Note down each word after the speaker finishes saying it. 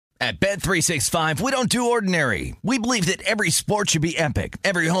At Bet365, we don't do ordinary. We believe that every sport should be epic.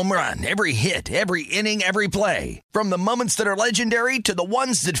 Every home run, every hit, every inning, every play. From the moments that are legendary to the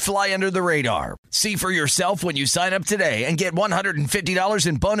ones that fly under the radar. See for yourself when you sign up today and get $150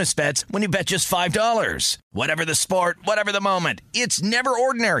 in bonus bets when you bet just $5. Whatever the sport, whatever the moment, it's never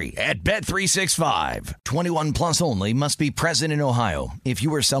ordinary at Bet365. 21 plus only. Must be present in Ohio. If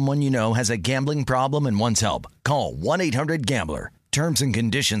you or someone you know has a gambling problem and wants help, call 1-800-GAMBLER. Terms and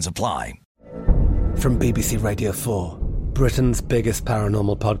conditions apply. From BBC Radio 4, Britain's biggest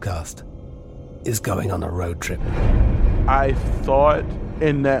paranormal podcast is going on a road trip. I thought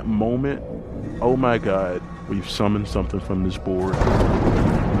in that moment, oh my God, we've summoned something from this board.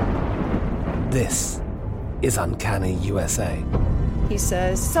 This is Uncanny USA. He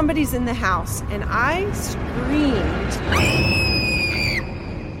says, somebody's in the house, and I screamed.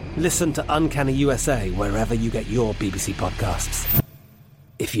 Listen to Uncanny USA wherever you get your BBC podcasts,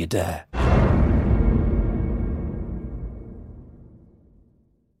 if you dare.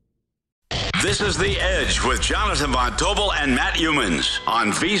 This is The Edge with Jonathan Von Tobel and Matt Humans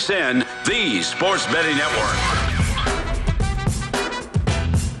on VSiN, the Sports Betting Network.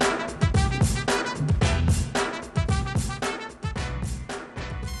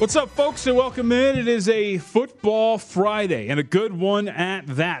 What's up, folks, and welcome in. It is a Football Friday, and a good one at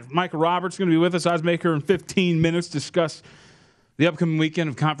that. Michael Roberts is going to be with us, oddsmaker, in 15 minutes, discuss the upcoming weekend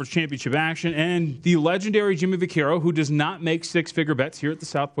of conference championship action, and the legendary Jimmy Vaccaro, who does not make six-figure bets here at the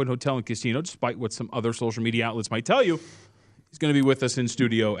South Point Hotel and Casino, despite what some other social media outlets might tell you. He's going to be with us in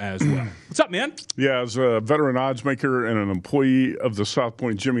studio as well. What's up, man? Yeah, as a veteran oddsmaker and an employee of the South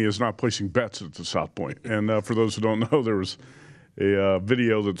Point, Jimmy is not placing bets at the South Point. And for those who don't know, there was a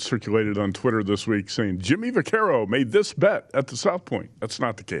video that circulated on Twitter this week saying Jimmy Vaccaro made this bet at the South Point. That's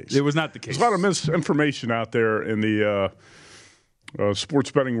not the case. It was not the case. There's a lot of misinformation out there in the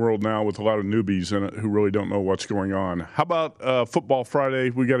sports betting world now with a lot of newbies in it who really don't know what's going on. How about Football Friday?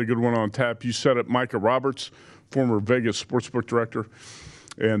 We got a good one on tap. You said it, Micah Roberts, former Vegas sportsbook director,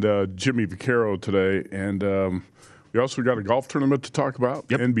 and Jimmy Vaccaro today. And we also got a golf tournament to talk about,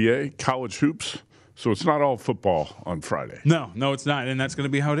 NBA, college hoops. So it's not all football on Friday. No, it's not. And that's going to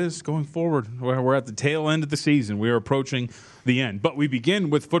be how it is going forward. We're at the tail end of the season. We are approaching the end. But we begin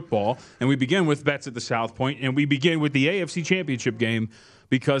with football, and we begin with bets at the South Point, and we begin with the AFC Championship game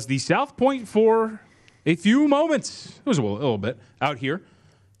because the South Point, for a few moments, it was a little bit out here,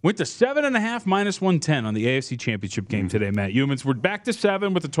 went to 7.5 minus 110 on the AFC Championship game today, Matt Humans. We're back to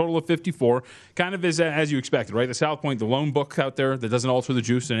 7 with a total of 54. Kind of as you expected, right? The South Point, the lone book out there that doesn't alter the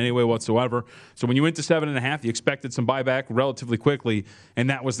juice in any way whatsoever. So when you went to 7.5, you expected some buyback relatively quickly,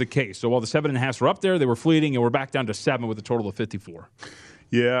 and that was the case. So while the 7.5s were up there, they were fleeting, and we're back down to 7 with a total of 54.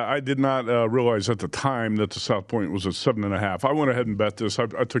 Yeah, I did not realize at the time that the South Point was at 7.5. I went ahead and bet this. I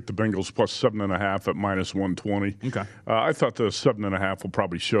took the Bengals plus 7.5 at minus 120. Okay. I thought the 7.5 will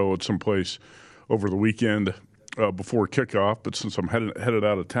probably show at some place over the weekend before kickoff. But since I'm headed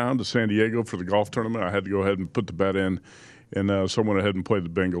out of town to San Diego for the golf tournament, I had to go ahead and put the bet in. And so I went ahead and played the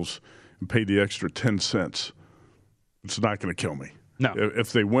Bengals and paid the extra 10 cents. It's not going to kill me. No.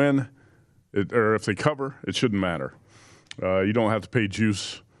 If they win or if they cover, it shouldn't matter. You don't have to pay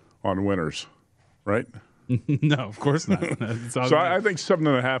juice on winners, right? No, of course not. So I think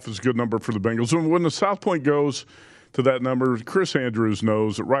 7.5 is a good number for the Bengals. And when the South Point goes to that number, Chris Andrews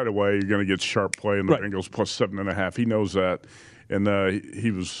knows that right away you're going to get sharp play in the Bengals plus 7.5. He knows that. And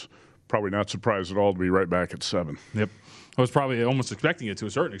he was probably not surprised at all to be right back at 7. Yep. I was probably almost expecting it to a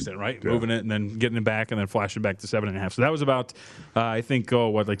certain extent, right? Yeah. Moving it and then getting it back and then flashing back to 7.5. So that was about, I think,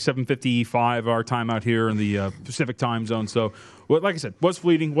 like 7:55 our time out here in the Pacific time zone. So, like I said, was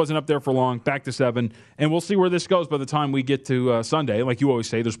fleeting, wasn't up there for long, back to 7. And we'll see where this goes by the time we get to Sunday. Like you always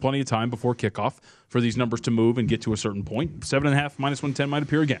say, there's plenty of time before kickoff for these numbers to move and get to a certain point. 7.5 minus 110 might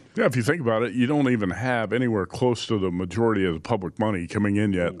appear again. Yeah, if you think about it, you don't even have anywhere close to the majority of the public money coming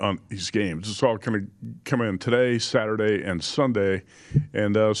in yet on these games. It's all going to come in today, Saturday, and Sunday.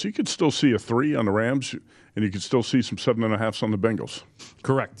 And so you could still see a 3 on the Rams, and you could still see some 7.5s on the Bengals.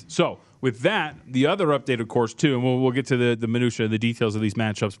 Correct. So with that, the other update, of course, too, and we'll get to the minutia, the details of these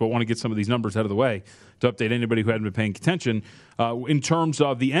matchups, but want to get some of these numbers out of the way to update anybody who hadn't been paying attention. In terms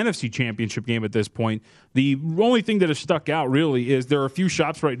of the NFC Championship game at this point, the only thing that has stuck out really is there are a few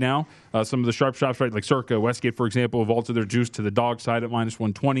shops right now, some of the sharp shops, right, like Circa, Westgate, for example, have altered their juice to the dog side at minus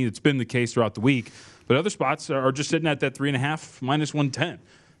 120. It's been the case throughout the week. But other spots are just sitting at that 3.5 minus 110.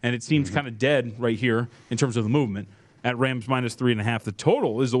 And it seems kind of dead right here in terms of the movement. at Rams minus 3.5. The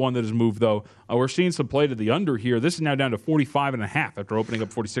total is the one that has moved, though. We're seeing some play to the under here. This is now down to 45.5 after opening up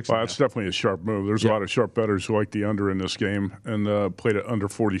 46.5. Well, that's definitely a sharp move. There's a lot of sharp bettors who like the under in this game and played it under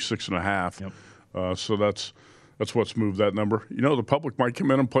 46.5. Yep. So that's what's moved that number. The public might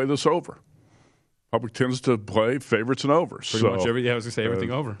come in and play this over. Public tends to play favorites and overs. Pretty much I was going to say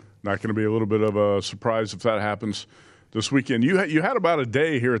everything over. Not going to be a little bit of a surprise if that happens this weekend. You had about a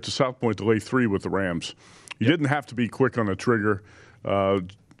day here at the South Point to lay 3 with the Rams. You didn't have to be quick on the trigger.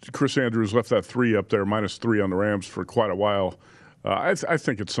 Chris Andrews left that 3 up there, minus 3 on the Rams for quite a while. I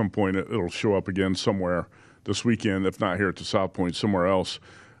think at some point it'll show up again somewhere this weekend, if not here at the South Point, somewhere else.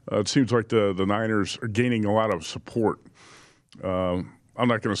 It seems like the Niners are gaining a lot of support. I'm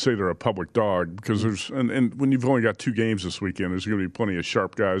not going to say they're a public dog because and when you've only got 2 games this weekend, there's going to be plenty of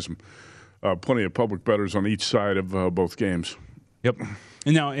sharp guys and plenty of public bettors on each side of both games. Yep.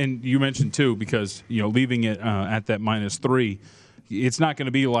 And you mentioned too, because leaving it at that minus 3, it's not going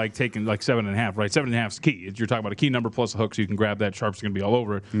to be like taking like 7.5, right? 7.5 is key. You're talking about a key number plus a hook, so you can grab that. Sharp's going to be all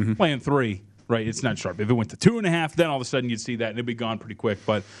over it. Mm-hmm. Playing 3, right? It's not sharp. If it went to 2.5, then all of a sudden you'd see that and it'd be gone pretty quick.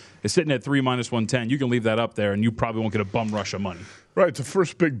 But it's sitting at 3 minus 110. You can leave that up there, and you probably won't get a bum rush of money. Right. The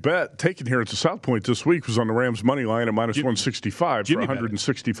first big bet taken here at the South Point this week was on the Rams money line at minus 165 for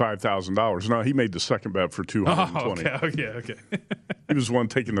 $165,000. No, he made the second bet for $220. Oh, okay. He was the one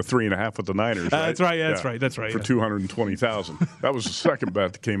taking the 3.5 with the Niners. Right? That's right. That's right. For $220,000. That was the second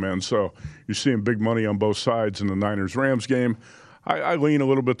bet that came in. So you're seeing big money on both sides in the Niners-Rams game. I lean a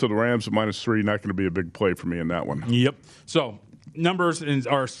little bit to the Rams at minus 3. Not going to be a big play for me in that one. Yep. So numbers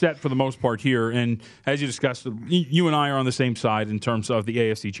are set for the most part here, and as you discussed, you and I are on the same side in terms of the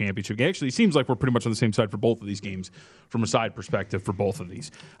AFC Championship. Actually, it seems like we're pretty much on the same side for both of these games from a side perspective for both of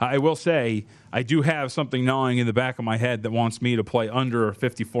these. I will say I do have something gnawing in the back of my head that wants me to play under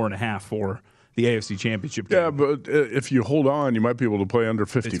 54.5 for the AFC Championship game. Yeah, but if you hold on, you might be able to play under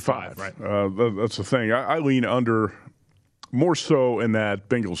 55. Right. That's the thing. I lean under more so in that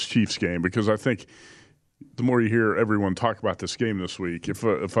Bengals-Chiefs game because I think the more you hear everyone talk about this game this week, if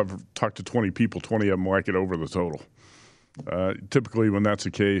I've talked to 20 people, 20 of them like it over the total. Typically, when that's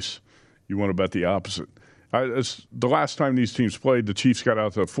the case, you want to bet the opposite. The last time these teams played, the Chiefs got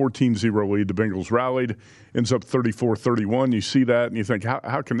out to a 14-0 lead. The Bengals rallied, ends up 34-31. You see that, and you think,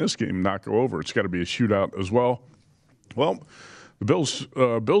 how can this game not go over? It's got to be a shootout as well. Well,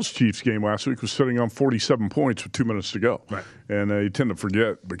 the Bills-Chiefs game last week was sitting on 47 points with 2 minutes to go. Right. And you tend to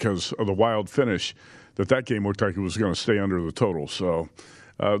forget because of the wild finish that game looked like it was going to stay under the total. So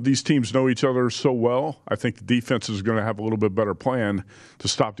these teams know each other so well. I think the defense is going to have a little bit better plan to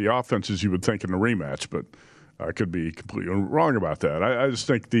stop the offenses, you would think, in the rematch. But I could be completely wrong about that. I just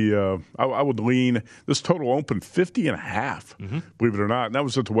think I would lean – this total opened 50.5, believe it or not. And that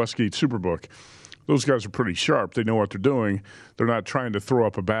was at the Westgate Superbook. Those guys are pretty sharp. They know what they're doing. They're not trying to throw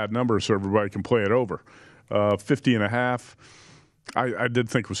up a bad number so everybody can play it over. 50.5. I did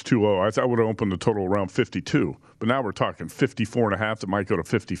think was too low. I thought I would have opened the total around 52. But now we're talking 54.5 that might go to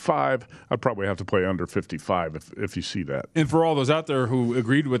 55. I'd probably have to play under 55 if you see that. And for all those out there who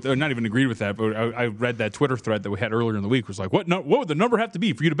agreed with, or not even agreed with that, but I read that Twitter thread that we had earlier in the week was like, what would the number have to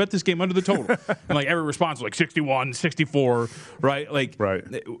be for you to bet this game under the total? And like every response was like 61, 64, right? Like right.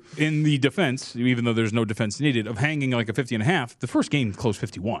 In the defense, even though there's no defense needed, of hanging like a 50.5, the first game closed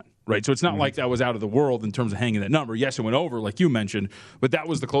 51. Right, so it's not like that was out of the world in terms of hanging that number. Yes, it went over, like you mentioned, but that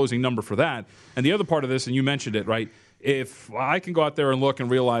was the closing number for that. And the other part of this, and you mentioned it, right, if I can go out there and look and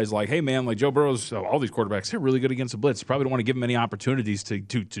realize, like, hey, man, like Joe Burrow's, all these quarterbacks, they're really good against the blitz. You probably don't want to give them any opportunities to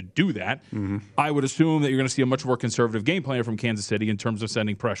do that. Mm-hmm. I would assume that you're going to see a much more conservative game plan from Kansas City in terms of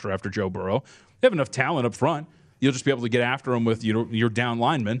sending pressure after Joe Burrow. They have enough talent up front. You'll just be able to get after them with your down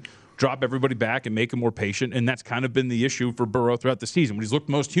linemen, drop everybody back and make them more patient, and that's kind of been the issue for Burrow throughout the season. When he's looked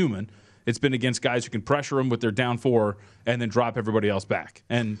most human, it's been against guys who can pressure him with their down 4 and then drop everybody else back.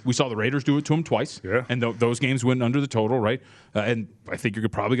 And we saw the Raiders do it to him twice. Yeah. And those games went under the total, right? And I think you're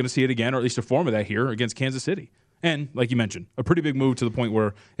probably going to see it again, or at least a form of that here against Kansas City. And like you mentioned, a pretty big move to the point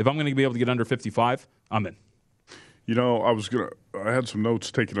where if I'm going to be able to get under 55, I'm in. You know, I had some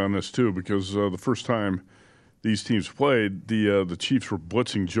notes taken on this too because the first time these teams played, the Chiefs were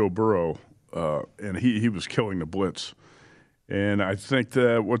blitzing Joe Burrow, and he was killing the blitz. And I think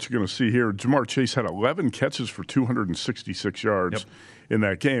that what you're going to see here, Jamar Chase had 11 catches for 266 yards in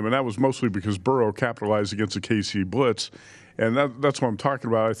that game, and that was mostly because Burrow capitalized against the KC blitz. And that's what I'm talking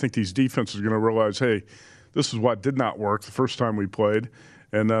about. I think these defenses are going to realize, hey, this is what did not work the first time we played,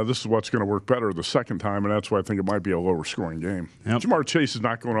 and this is what's going to work better the second time, and that's why I think it might be a lower-scoring game. Yep. Jamar Chase is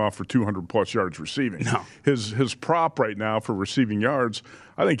not going off for 200-plus yards receiving. No. His prop right now for receiving yards,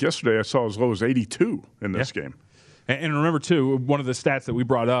 I think yesterday I saw as low as 82 in this game. And remember, too, one of the stats that we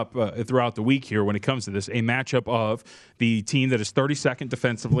brought up throughout the week here when it comes to this, a matchup of the team that is 32nd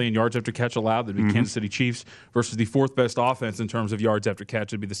defensively in yards after catch allowed, that would be Kansas City Chiefs, versus the fourth best offense in terms of yards after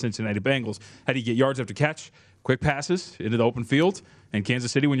catch, would be the Cincinnati Bengals. How do you get yards after catch? Quick passes into the open field. And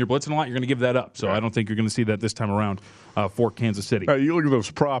Kansas City, when you're blitzing a lot, you're going to give that up. So I don't think you're going to see that this time around for Kansas City. You look at those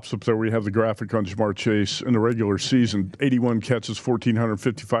props up there. We have the graphic on Ja'Marr Chase in the regular season. 81 catches,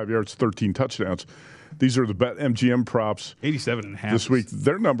 1,455 yards, 13 touchdowns. These are the BetMGM props. 87.5. This week,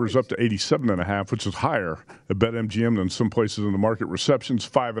 their number's up to 87.5, which is higher at BetMGM than some places in the market. Receptions,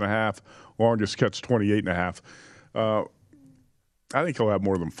 5.5. Longest catch, 28.5. I think he'll have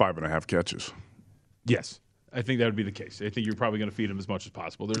more than 5.5 catches. Yes. I think that would be the case. I think you're probably going to feed him as much as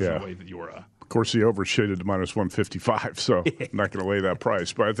possible. There's no way that you are. Of course, he overshaded to minus 155, so I'm not going to lay that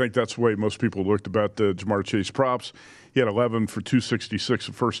price. But I think that's the way most people looked about the Ja'Marr Chase props. He had 11 for 266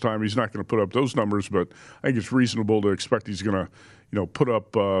 the first time. He's not going to put up those numbers, but I think it's reasonable to expect he's going to, put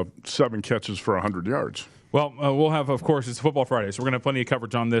up 7 catches for 100 yards. Well, we'll have, of course, it's Football Friday, so we're going to have plenty of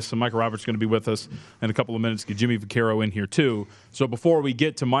coverage on this. So Micah Roberts is going to be with us in a couple of minutes. Get Jimmy Vaccaro in here, too. So before we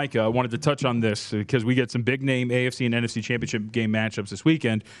get to Micah, I wanted to touch on this because we get some big-name AFC and NFC championship game matchups this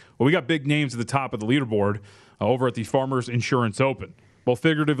weekend. Well, we got big names at the top of the leaderboard over at the Farmers Insurance Open, both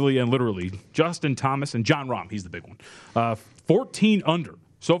figuratively and literally. Justin Thomas and John Rahm, he's the big one. 14 under.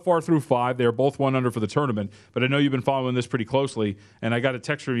 So far through 5, they're both 1 under for the tournament. But I know you've been following this pretty closely, and I got a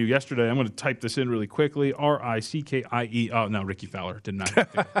text from you yesterday. I'm going to type this in really quickly. Rickie. Oh, no, Rickie Fowler. Did not.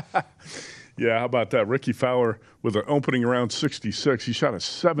 Yeah, how about that? Rickie Fowler with an opening round 66. He shot a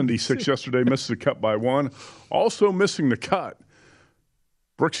 76 yesterday, missed the cut by 1. Also missing the cut,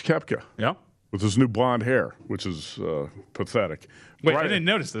 Brooks Koepka. Yeah. With his new blonde hair, which is pathetic. Wait, I didn't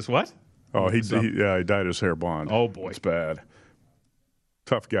notice this. What? Oh, he dyed his hair blonde. Oh, boy. It's bad.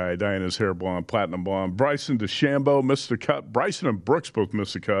 Tough guy, dyeing his hair blonde, platinum blonde. Bryson DeChambeau missed the cut. Bryson and Brooks both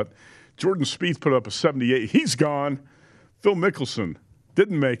missed the cut. Jordan Spieth put up a 78. He's gone. Phil Mickelson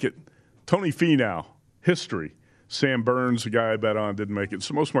didn't make it. Tony Finau, history. Sam Burns, the guy I bet on, didn't make it.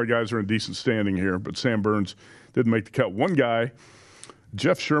 So most of my guys are in decent standing here, but Sam Burns didn't make the cut. One guy,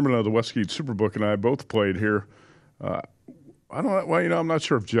 Jeff Sherman of the Westgate Superbook, and I both played here. I'm not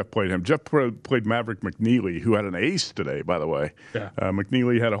sure if Jeff played him. Jeff played Maverick McNeely, who had an ace today, by the way. Yeah.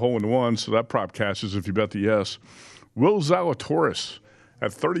 McNeely had a hole-in-one, so that prop cashes if you bet the yes. Will Zalatoris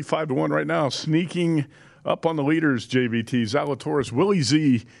at 35-1 right now, sneaking up on the leaders, JVT. Zalatoris, Willie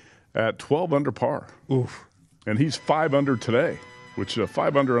Z at 12 under par. Oof. And he's 5 under today, which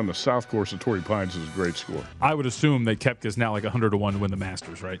 5 under on the South Course of Torrey Pines is a great score. I would assume that Koepka's now like 100-1 to win the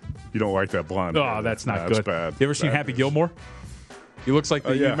Masters, right? You don't like that blonde. Oh, that's not good. That's bad. You ever seen Happy Gilmore? He looks like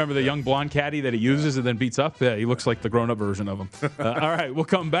you remember the young blonde caddy that he uses and then beats up? Yeah, he looks like the grown-up version of him. All right, we'll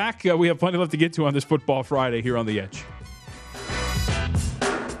come back. We have plenty left to get to on this Football Friday here on The Edge.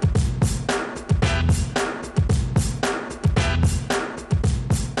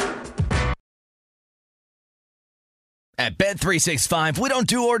 At Bet365, we don't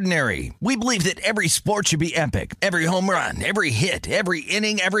do ordinary. We believe that every sport should be epic. Every home run, every hit, every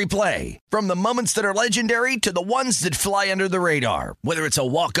inning, every play. From the moments that are legendary to the ones that fly under the radar. Whether it's a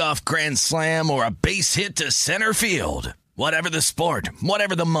walk-off grand slam or a base hit to center field. Whatever the sport,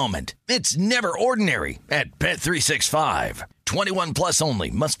 whatever the moment. It's never ordinary at Bet365. 21 plus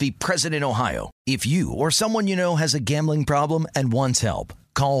only. Must be present in Ohio. If you or someone you know has a gambling problem and wants help,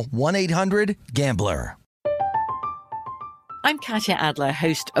 call 1-800-GAMBLER. I'm Katya Adler,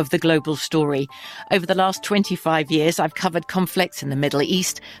 host of The Global Story. Over the last 25 years, I've covered conflicts in the Middle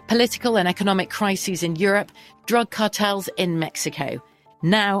East, political and economic crises in Europe, drug cartels in Mexico.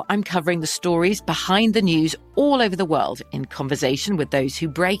 Now I'm covering the stories behind the news all over the world in conversation with those who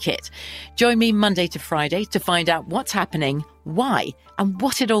break it. Join me Monday to Friday to find out what's happening, why, and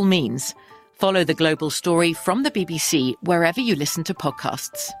what it all means. Follow The Global Story from the BBC wherever you listen to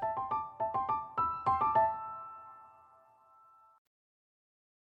podcasts.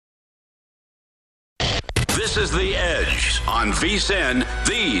 This is The Edge on VSiN,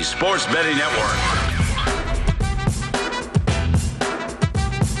 the Sports Betting Network.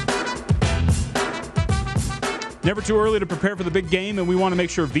 Never too early to prepare for the big game, and we want to make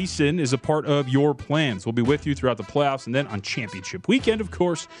sure VSiN is a part of your plans. We'll be with you throughout the playoffs and then on championship weekend, of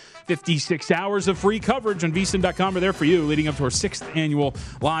course. 56 hours of free coverage on VSiN.com are there for you, leading up to our 6th annual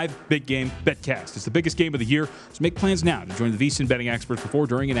live big game betcast. It's the biggest game of the year, so make plans now to join the VSiN betting experts before,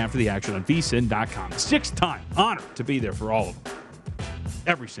 during, and after the action on VSiN.com. 6th time honor to be there for all of them.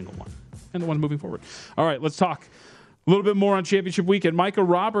 Every single one. And the ones moving forward. All right, let's talk A little bit more on Championship Weekend. Micah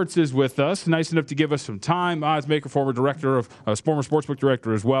Roberts is with us, nice enough to give us some time. Oddsmaker, former director of former sportsbook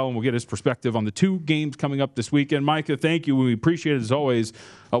director as well, and we'll get his perspective on the 2 games coming up this weekend. Micah, thank you. We appreciate it as always.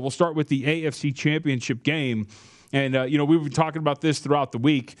 We'll start with the AFC Championship game. And, we've been talking about this throughout the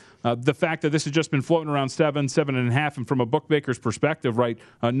week. The fact that this has just been floating around 7.5, and from a bookmaker's perspective, right,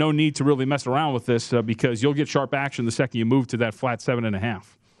 no need to really mess around with this because you'll get sharp action the second you move to that flat 7.5.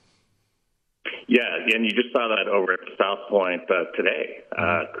 Yeah, and you just saw that over at South Point today.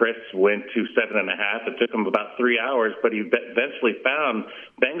 Chris went to 7.5. It took him about 3 hours, but he eventually found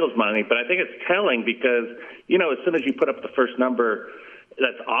Bengals money. But I think it's telling because, as soon as you put up the first number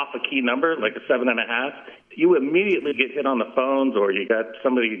that's off a key number, like a 7.5, you immediately get hit on the phones, or you got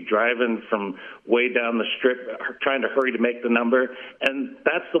somebody driving from way down the strip trying to hurry to make the number. And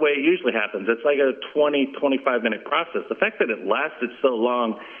that's the way it usually happens. It's like a 20, 25-minute process. The fact that it lasted so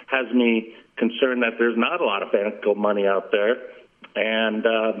long has me concerned that there's not a lot of Bengal money out there. And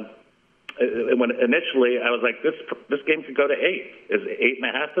when initially I was like, this game could go to 8. Is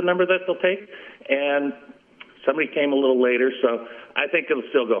 8.5 the number that they'll take? And somebody came a little later, so I think it'll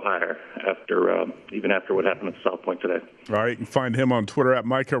still go higher even after what happened at South Point today. All right, you can find him on Twitter at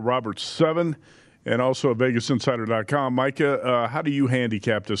Micah Roberts7 and also at VegasInsider.com. Micah, how do you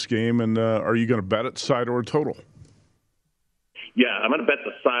handicap this game, and are you going to bet it side or total? Yeah, I'm going to bet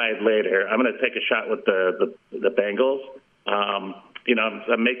the side later. I'm going to take a shot with the Bengals.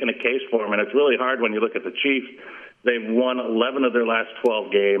 I'm making a case for them, and it's really hard when you look at the Chiefs. They've won 11 of their last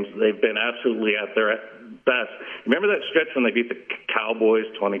 12 games. They've been absolutely at their best. Remember that stretch when they beat the Cowboys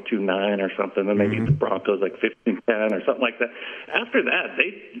 22-9 or something, and they beat the Broncos like 15-10 or something like that? After that,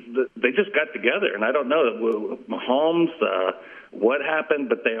 they just got together, and I don't know Mahomes, what happened,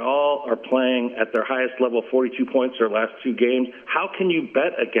 but they all are playing at their highest level, 42 points their last 2 games. How can you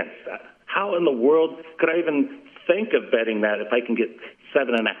bet against that? How in the world could I even think of betting that if I can get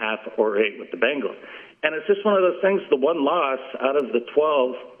 7.5 or 8 with the Bengals? And it's just one of those things. The one loss out of the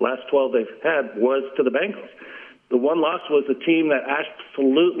last 12 they've had was to the Bengals. The one loss was a team that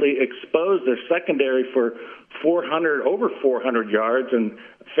absolutely exposed their secondary for over 400 yards and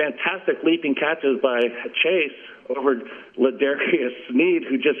fantastic leaping catches by Chase over Ladarius Sneed,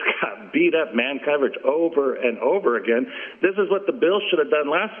 who just got beat up man coverage over and over again. This is what the Bills should have done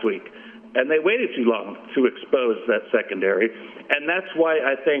last week. And they waited too long to expose that secondary. And that's why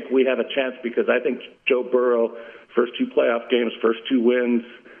I think we have a chance, because I think Joe Burrow, first 2 playoff games, first 2 wins,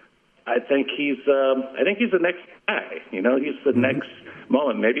 I think he's the next guy. He's the next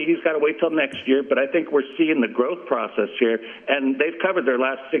Mullen. Maybe he's got to wait till next year, but I think we're seeing the growth process here. And they've covered their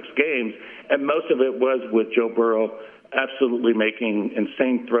last 6 games, and most of it was with Joe Burrow absolutely making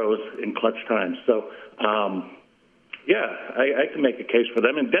insane throws in clutch times. So, I can make a case for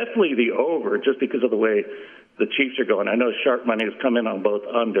them, and definitely the over, just because of the way the Chiefs are going. I know sharp money has come in on both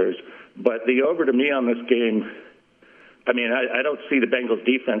unders, but the over to me on this game, I mean, I don't see the Bengals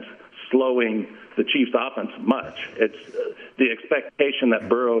defense slowing the Chiefs offense much. It's the expectation that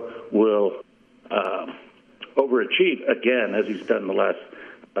Burrow will overachieve again, as he's done the last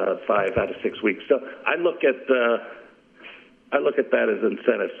 5 out of 6 weeks. So I look at that as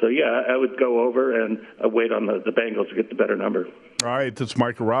incentive. So, yeah, I would go over and wait on the Bengals to get the better number. All right, that's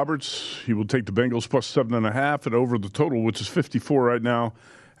Micah Roberts. He will take the Bengals plus 7.5 and over the total, which is 54 right now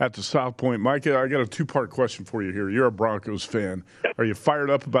at the South Point. Micah, I got a 2-part question for you here. You're a Broncos fan. Are you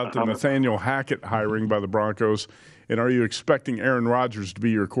fired up about the Nathaniel Hackett hiring by the Broncos, and are you expecting Aaron Rodgers to be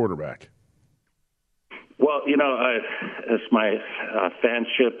your quarterback? Well, it's my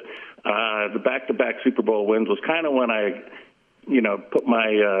fanship. The back-to-back Super Bowl wins was kind of when I put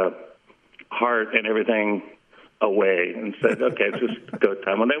my heart and everything away and said, okay, it's just go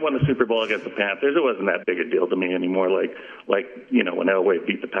time. When they won the Super Bowl against the Panthers, it wasn't that big a deal to me anymore, like when Elway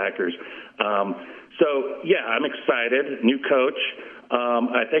beat the Packers. I'm excited. New coach.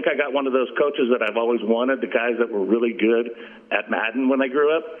 I think I got one of those coaches that I've always wanted, the guys that were really good at Madden when I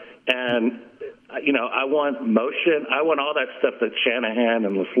grew up. And I want motion. I want all that stuff that Shanahan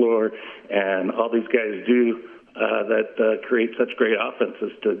and LaFleur and all these guys do that create such great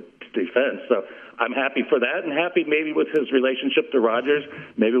offenses to defend. So I'm happy for that, and happy maybe with his relationship to Rodgers.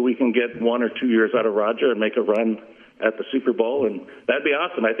 Maybe we can get 1 or 2 years out of Rodgers and make a run at the Super Bowl, and that'd be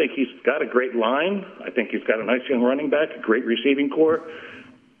awesome. I think he's got a great line. I think he's got a nice young running back, a great receiving core.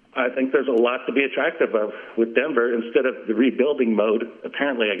 I think there's a lot to be attractive of with Denver instead of the rebuilding mode.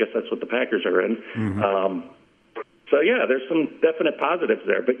 Apparently, I guess that's what the Packers are in. Mm-hmm. There's some definite positives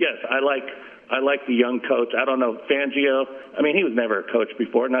there. But yes, I like the young coach. I don't know, Fangio. I mean, he was never a coach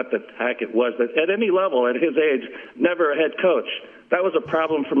before. Not that Hackett was, but at any level, at his age, never a head coach. that was a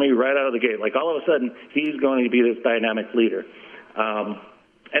problem for me right out of the gate. Like, all of a sudden, he's going to be this dynamic leader.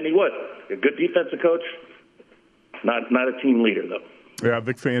 And he was a good defensive coach, not a team leader, though. Yeah,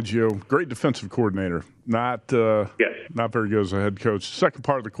 Vic Fangio, great defensive coordinator, not very good as a head coach. Second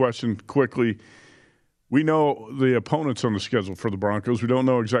part of the question, quickly, we know the opponents on the schedule for the Broncos. We don't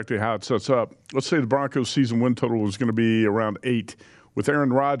know exactly how it sets up. Let's say the Broncos' season win total is going to be around 8. With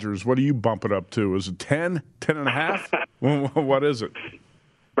Aaron Rodgers, what do you bump it up to? Is it 10, 10.5? What is it?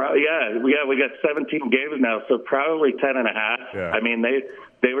 Yeah, we got 17 games now, so probably 10.5. Yeah. I mean,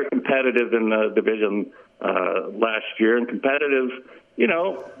 they were competitive in the division last year, and competitive. You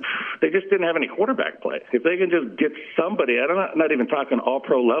know, they just didn't have any quarterback play. If they can just get somebody, I'm not even talking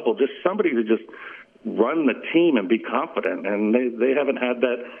all-pro level, just somebody to just run the team and be confident, and they haven't had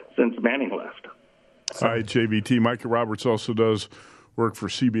that since Manning left. All right, JVT. Micah Roberts also does work for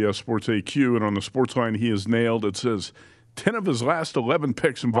CBS Sports AQ, and on the sports line he has nailed, it says, 10 of his last 11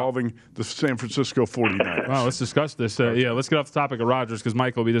 picks involving the San Francisco 49ers. Wow, let's discuss this. Let's get off the topic of Rodgers because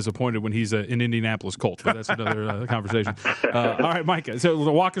Mike will be disappointed when he's an Indianapolis Colt, but that's another conversation. All right, Micah, so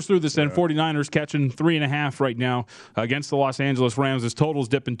walk us through this then. 49ers catching 3.5 right now against the Los Angeles Rams. This total's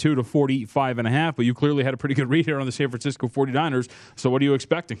dipping 2 to 45.5, but you clearly had a pretty good read here on the San Francisco 49ers, so what are you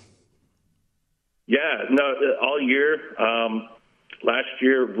expecting? Yeah, no, all year. Last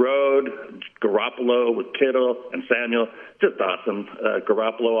year, road, Garoppolo with Kittle and Samuel, just awesome.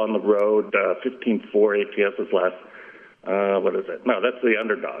 Garoppolo on the road, 15.4 ATS is last. What is it? No, that's the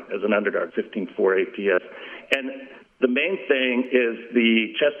underdog. As an underdog, 15.4 ATS. And the main thing is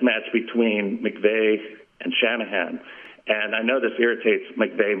the chess match between McVay and Shanahan. And I know this irritates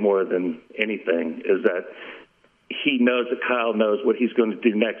McVay more than anything, is that he knows that Kyle knows what he's going to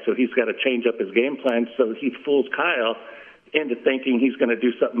do next, so he's got to change up his game plan so he fools Kyle into thinking he's going to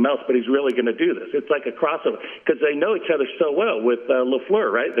do something else, but he's really going to do this. It's like a crossover because they know each other so well with LaFleur,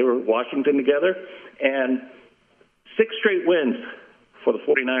 right? They were Washington together, and 6 straight wins for the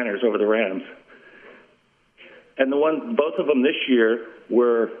 49ers over the Rams. And both of them this year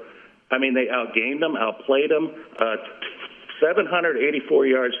were, I mean, they outgained them, outplayed them, 784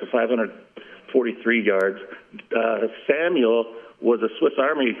 yards to 543 yards. Samuel was a Swiss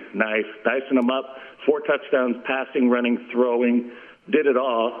Army knife, dicing them up, 4 touchdowns, passing, running, throwing, did it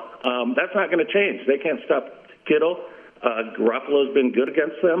all. That's not going to change. They can't stop Kittle. Garoppolo's been good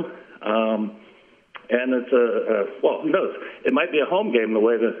against them. And it's who knows? It might be a home game the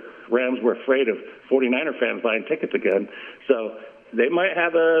way the Rams were afraid of 49er fans buying tickets again. So they might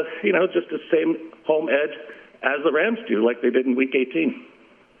have just the same home edge as the Rams do, like they did in Week 18.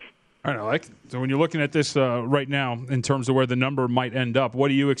 All right, I like it. So when you're looking at this right now in terms of where the number might end up, what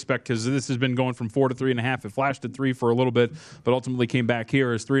do you expect? Because this has been going from 4 to 3.5. It flashed at 3 for a little bit, but ultimately came back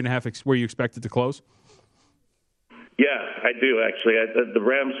here. Is 3.5 where you expect it to close? Yeah, I do, actually. The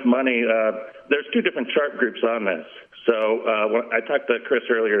Rams money, there's 2 different chart groups on this. So I talked to Chris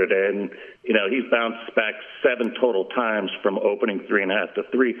earlier today, and, he's bounced back 7 total times from opening 3.5 to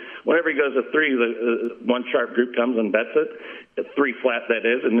 3. Whenever he goes to 3, the one chart group comes and bets it. 3 flat, that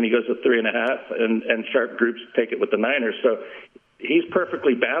is, and then he goes to 3.5, and chart groups take it with the Niners. So he's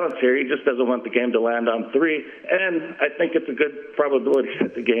perfectly balanced here. He just doesn't want the game to land on 3, and I think it's a good probability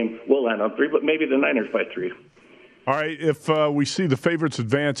that the game will land on 3, but maybe the Niners by 3. All right, if we see the favorites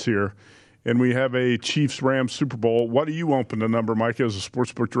advance here and we have a Chiefs-Rams Super Bowl, what do you open the number, Mike, as a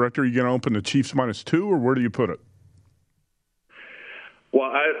sportsbook director? Are you going to open the Chiefs -2, or where do you put it?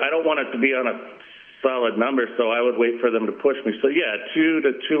 Well, I don't want it to be on a solid number, so I would wait for them to push me. So, 2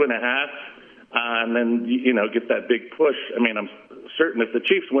 to 2.5, and then, get that big push. I mean, I'm certain if the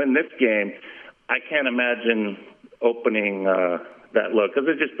Chiefs win this game, I can't imagine opening that low. Because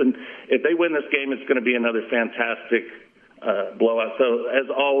if they win this game, it's going to be another fantastic blowout. So, as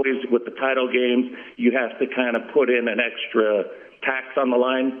always, with the title games, you have to kind of put in an extra tax on the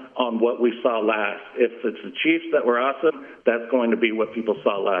line on what we saw last. If it's the Chiefs that were awesome, that's going to be what people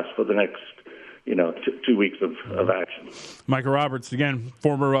saw last for the next 2 weeks of action. Micah Roberts, again,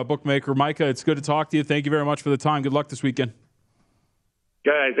 former bookmaker. Micah, it's good to talk to you. Thank you very much for the time. Good luck this weekend.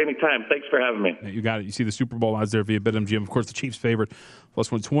 Guys, anytime. Thanks for having me. You got it. You see the Super Bowl odds there via BetMGM. Of course, the Chiefs favorite,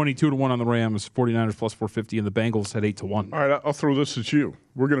 plus 122 to 1 on the Rams, 49ers plus 450, and the Bengals at 8 to 1. All right, I'll throw this at you.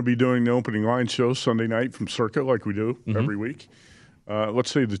 We're going to be doing the opening line show Sunday night from Circa like we do every week.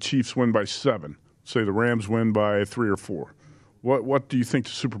 Let's say the Chiefs win by 7. Say the Rams win by 3 or 4. What do you think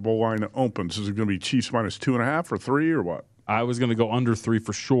the Super Bowl line opens? Is it going to be Chiefs -2.5 or 3 or what? I was going to go under 3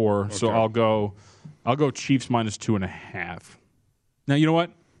 for sure, so I'll go Chiefs -2.5. Now, you know what?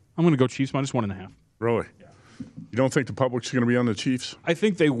 I'm going to go Chiefs -1.5. Really? Yeah. You don't think the public's going to be on the Chiefs? I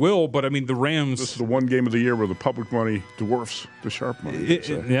think they will, but I mean the Rams. This is the one game of the year where the public money dwarfs the sharp money.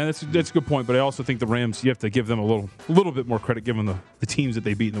 Yeah, that's a good point. But I also think the Rams, you have to give them a little bit more credit, given the teams that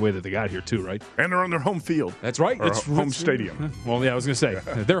they beat and the way that they got here too, right? And they're on their home field. That's right. It's home stadium. Well, yeah, I was going to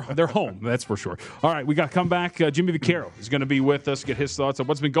say they're home. That's for sure. All right, we got to come back. Jimmy Vaccaro is going to be with us, get his thoughts on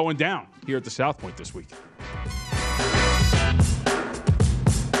what's been going down here at the South Point this week.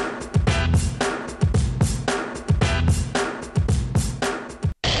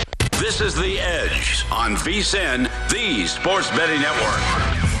 This is The Edge on VSiN, the Sports Betting Network.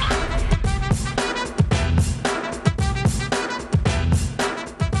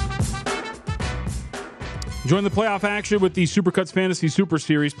 Join the playoff action with the Supercuts Fantasy Super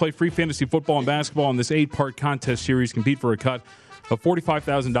Series. Play free fantasy football and basketball in this 8-part contest series. Compete for a cut of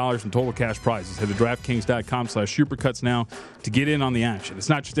 $45,000 in total cash prizes. Head to DraftKings.com/Supercuts now to get in on the action. It's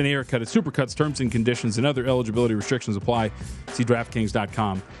not just an air cut, it's Supercuts. Terms and conditions and other eligibility restrictions apply. See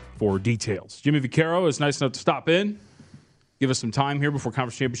DraftKings.com for details. Jimmy Vaccaro is nice enough to stop in, give us some time here before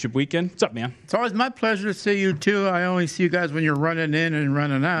Conference Championship weekend. What's up, man? It's always my pleasure to see you, too. I only see you guys when you're running in and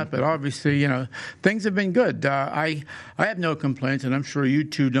running out, but obviously, things have been good. I have no complaints, and I'm sure you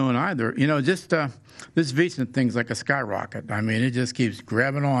two don't either. Just this VSiN thing's like a skyrocket. I mean, it just keeps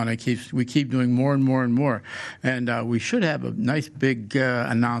grabbing on. We keep doing more and more and more. And we should have a nice big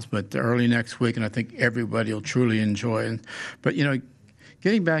announcement early next week, and I think everybody will truly enjoy it. But,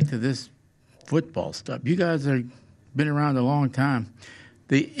 getting back to this football stuff, you guys have been around a long time.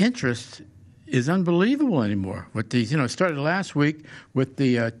 The interest is unbelievable anymore. With these, it started last week with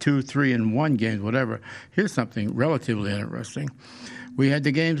the 2, 3, and 1 games, whatever. Here's something relatively interesting. We had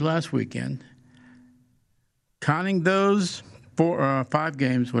the games last weekend. Counting those 5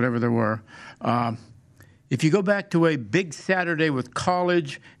 games, whatever there were, if you go back to a big Saturday with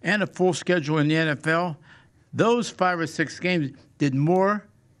college and a full schedule in the NFL, those 5 or 6 games did more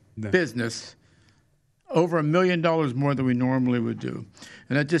business, over $1 million more than we normally would do.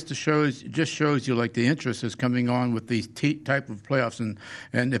 And that just shows you like the interest is coming on with these type of playoffs.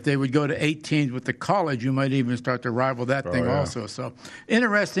 And if they would go to 8 teams with the college, you might even start to rival that thing also. So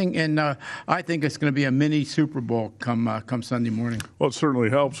interesting, and I think it's going to be a mini Super Bowl come Sunday morning. Well, it certainly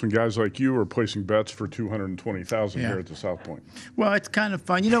helps when guys like you are placing bets for $220,000 here at the South Point. Well, it's kind of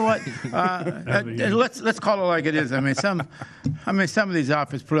fun. You know what? Let's call it like it is. I mean, some of these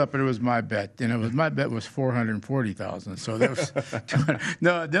outfits put up, but it was my bet. My bet was $440,000. So that was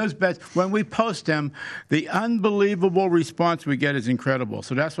no, those bets, when we post them, the unbelievable response we get is incredible.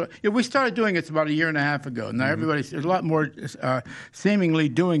 So that's what we started doing it about a year and a half ago. Now there's a lot more seemingly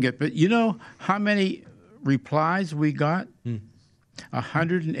doing it. But you know how many replies we got?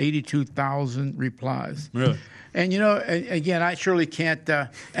 182,000 replies. Really? And, again, I surely can't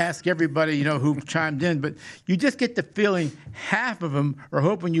ask everybody, who chimed in, but you just get the feeling half of them are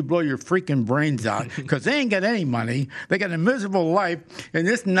hoping you blow your freaking brains out because they ain't got any money. They got a miserable life, and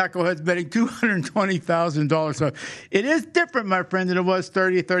this knucklehead's betting $220,000. So it is different, my friend, than it was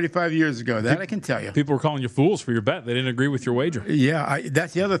 30, 35 years ago. That I can tell you. People were calling you fools for your bet. They didn't agree with your wager. Yeah,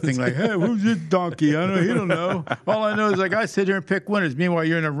 that's the other thing. Like, hey, who's this donkey? I don't know. He don't know. All I know is, like, I sit here and pick winners. Meanwhile,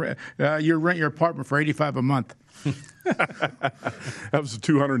 you rent your apartment for $85 a month. That was a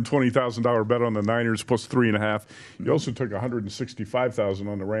 $220,000 bet on the Niners plus 3.5. You also took $165,000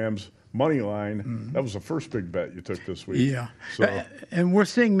 on the Rams money line. That was the first big bet you took this week. Yeah, so. And we're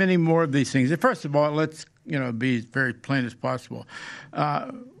seeing many more of these things. First of all, let's be as very plain as possible.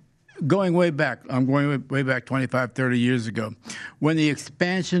 Going way back, I'm going way back 25, 30 years ago, when the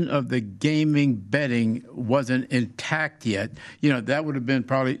expansion of the gaming betting wasn't intact yet, that would have been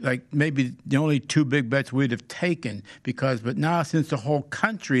probably like maybe the only 2 big bets we'd have taken but now since the whole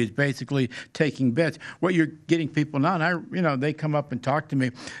country is basically taking bets, what you're getting people now, and they come up and talk to me,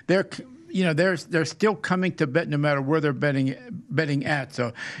 they're still coming to bet no matter where they're betting at.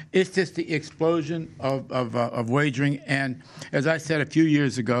 So it's just the explosion of wagering. And as I said a few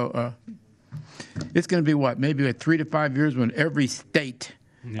years ago, it's going to be maybe 3 to 5 years when every state,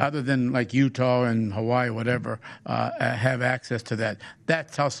 other than like Utah and Hawaii, whatever, have access to that.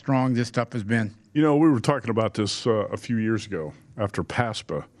 That's how strong this stuff has been. We were talking about this a few years ago after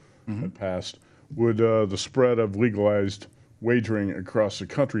PASPA had passed. Would the spread of legalized wagering across the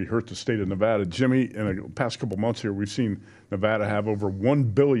country hurt the state of Nevada? Jimmy, in the past couple months here, we've seen Nevada have over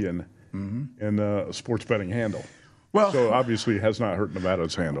 $1 billion in sports betting handle. Well, so obviously it has not hurt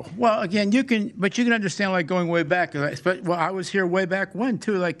Nevada's handle. Well, again, you can understand, like, going way back. Well, I was here way back when,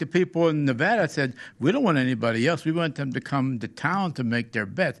 too. Like, the people in Nevada said, we don't want anybody else. We want them to come to town to make their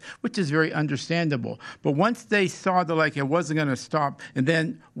bets, which is very understandable. But once they saw that, like, it wasn't going to stop, and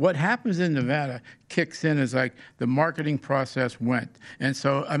then what happens in Nevada kicks in is, like, the marketing process went. And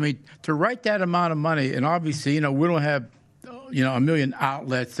so, I mean, to write that amount of money, and obviously, we don't have a million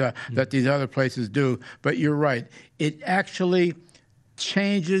outlets that these other places do. But you're right. It actually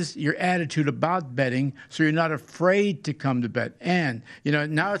changes your attitude about betting, so you're not afraid to come to bet. And,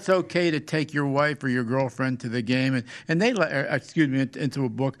 now it's okay to take your wife or your girlfriend to the game, and they into a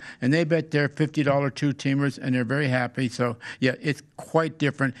book, and they bet their $50 two-teamers, and they're very happy. So, yeah, it's quite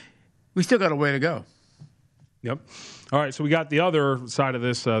different. We still got a way to go. Yep. All right, so we got the other side of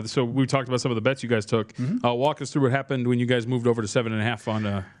this. So we talked about some of the bets you guys took. Walk us through what happened when you guys moved over to 7.5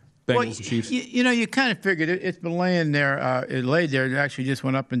 on Bengals and Chiefs. You kind of figured it's been laying there. It laid there. It actually just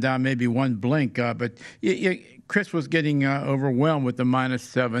went up and down maybe one blink. But Chris was getting overwhelmed with the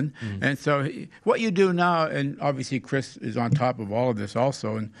 -7. And so what you do now, and obviously Chris is on top of all of this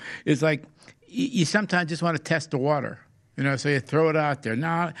also, and is like you sometimes just want to test the water. So you throw it out there.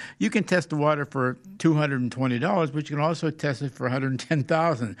 Now, you can test the water for $220, but you can also test it for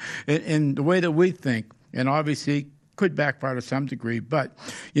 $110,000. In the way that we think, and obviously could backfire to some degree, but,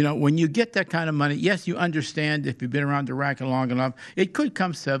 when you get that kind of money, yes, you understand if you've been around the racket long enough, it could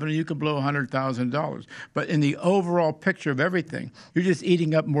come 7 and you could blow $100,000. But in the overall picture of everything, you're just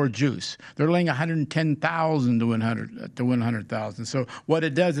eating up more juice. They're laying $110,000 to win $100,000. So what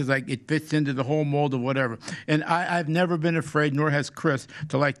it does is, like, it fits into the whole mold of whatever. And I've never been afraid, nor has Chris,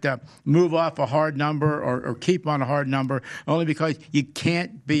 to move off a hard number or keep on a hard number, only because you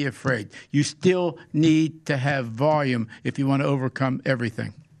can't be afraid. You still need to have volume if you want to overcome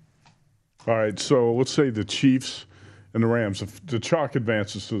everything. All right, so let's say the Chiefs and the Rams, if the chalk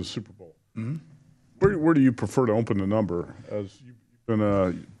advances to the Super Bowl. Where do you prefer to open the number? As you've been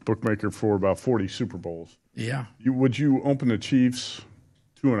a bookmaker for about 40 Super Bowls. Yeah. Would you open the Chiefs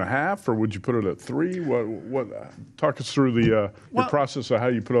 2.5, or would you put it at 3? What? Talk us through the process of how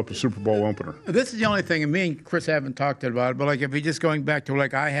you put up a Super Bowl opener. This is the only thing, and me and Chris haven't talked about it, but if you're just going back to,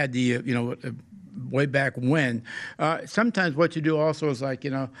 I had the, way back when. Sometimes what you do also is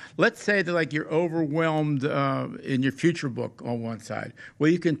let's say that you're overwhelmed in your future book on one side. Well,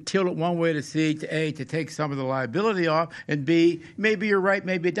 you can tilt it one way to see to A, to take some of the liability off, and B, maybe you're right,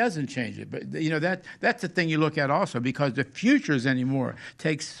 maybe it doesn't change it. But that's the thing you look at also, because the futures anymore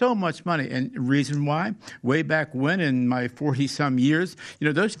take so much money. And reason why? Way back when, in my 40-some years,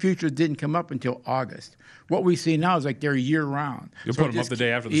 those futures didn't come up until August. What we see now is they're year-round. You put them up the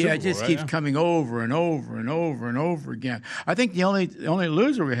day after the Super Bowl, it just keeps coming over and over and over and over again. I think the only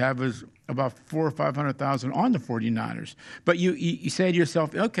loser we have is about 400,000 or 500,000 on the 49ers. But you say to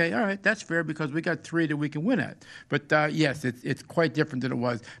yourself, okay, all right, that's fair because we got 3 that we can win at. But yes, it's quite different than it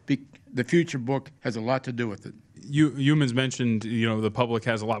was. The future book has a lot to do with it. Humans mentioned, the public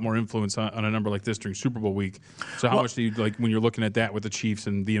has a lot more influence on a number like this during Super Bowl week. So how much do you when you're looking at that with the Chiefs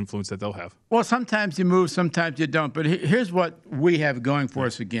and the influence that they'll have? Well, sometimes you move, sometimes you don't. But here's what we have going for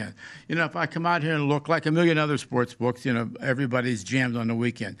us again. If I come out here and look like a million other sports books, everybody's jammed on the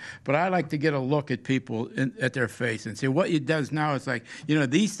weekend. But I like to get a look at people at their face and say what it does now is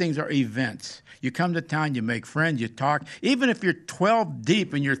these things are events. You come to town, you make friends, you talk. Even if you're 12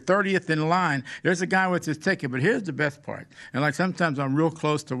 deep and you're 30th in line, there's a guy with his ticket. But here's the best part. And sometimes I'm real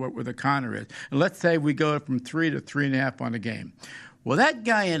close to where the counter is. And let's say we go from 3 to 3.5 on a game. Well, that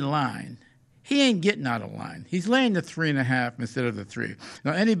guy in line, he ain't getting out of line. He's laying the 3.5 instead of the 3.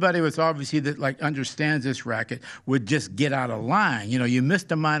 Now, anybody who's obviously that understands this racket would just get out of line. You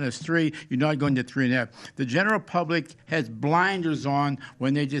missed a -3, you're not going to 3.5. The general public has blinders on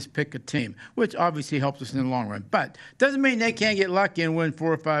when they just pick a team, which obviously helps us in the long run. But doesn't mean they can't get lucky and win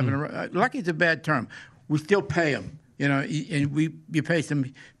 4 or 5 in a row. Lucky is a bad term. We still pay them, and you pay some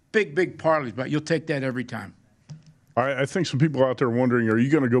big parlays, but you'll take that every time. I think some people out there are wondering, are you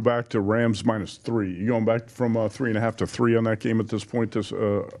going to go back to Rams -3? You going back from 3.5 to 3 on that game at this point,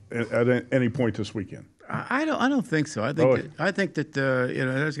 at any point this weekend? I don't think so. I think that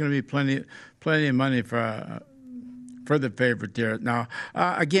there's going to be plenty of money for the favorite there. Now,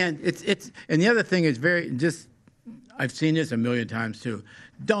 again, it's and the other thing is I've seen this a million times too.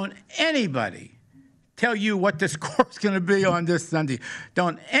 Don't anybody tell you what the score's going to be on this Sunday.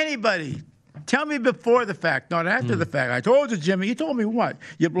 Don't anybody tell me before the fact, not after the fact. I told you, Jimmy. You told me what?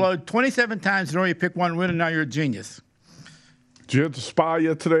 You blowed 27 times in a row, you pick one win, and now you're a genius. Did you hit the spa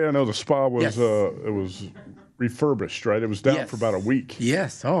yet today? I know the spa was it was refurbished, right? It was down for about a week.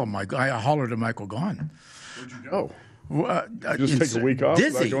 Yes. Oh, my God. I hollered at Michael Gaughan. Oh. Just take a week off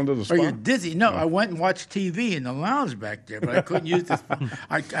without going to the spa? Or you're dizzy. No, I went and watched TV in the lounge back there, but I couldn't use this.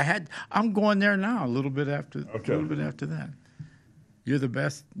 I'm going there now a little bit after that. You're the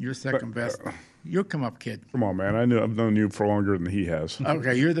best. You're second best. You'll come up, kid. Come on, man. I've known you for longer than he has.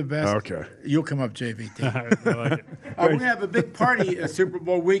 Okay, you're the best. Okay. You'll come up, JVT. I like it. We're going to have a big party Super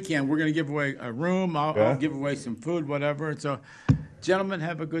Bowl weekend. We're going to give away a room. I'll give away some food, whatever. And so, gentlemen,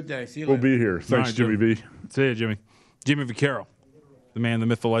 have a good day. See you later. We'll be here. Thanks, Right, Jimmy V. See you, Jimmy. Jimmy Vaccaro, the man, the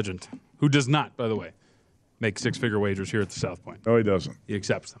myth, the legend, who does not, by the way, make six-figure wagers here at the South Point. No, he doesn't. He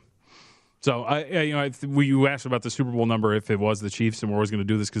accepts them. So, you asked about the Super Bowl number if it was the Chiefs, and we're always going to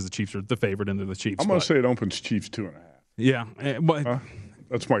do this because the Chiefs are the favorite and they're the Chiefs. I'm going to say it opens Chiefs 2.5. Yeah.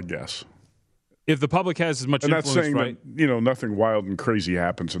 That's my guess. If the public has as much and influence, that's saying right? that, nothing wild and crazy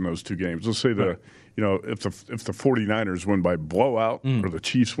happens in those two games. Let's say if the 49ers win by blowout or the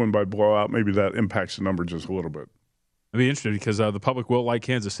Chiefs win by blowout, maybe that impacts the number just a little bit. It'd be interesting because the public will like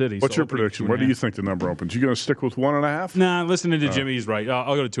Kansas City. What's your prediction? Where do you think the number opens? You going to stick with 1.5? Nah, listening to Jimmy, he's right.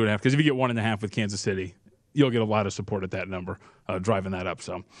 I'll go to 2.5 because if you get 1.5 with Kansas City, you'll get a lot of support at that number, driving that up.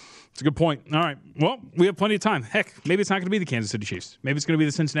 So it's a good point. All right. Well, we have plenty of time. Heck, maybe it's not going to be the Kansas City Chiefs. Maybe it's going to be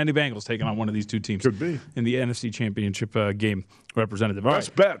the Cincinnati Bengals taking on one of these two teams. Could be. In the NFC Championship game representative. All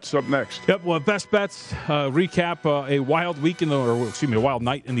Best bets up next. Yep. Well, best bets. Recap a wild week a wild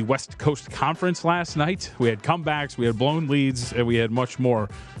night in the West Coast Conference last night. We had comebacks, we had blown leads, and we had much more.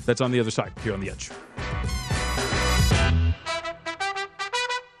 That's on the other side here on The Edge.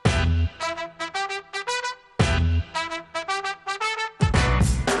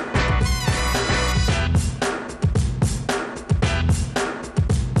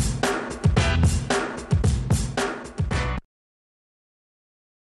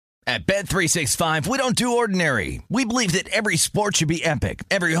 At Bet365, we don't do ordinary. We believe that every sport should be epic.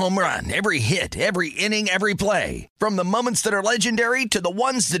 Every home run, every hit, every inning, every play. From the moments that are legendary to the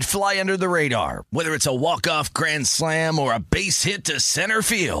ones that fly under the radar. Whether it's a walk-off grand slam or a base hit to center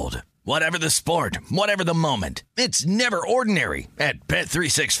field. Whatever the sport, whatever the moment. It's never ordinary at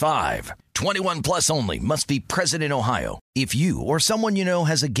Bet365. 21 plus only. Must be present in Ohio. If you or someone you know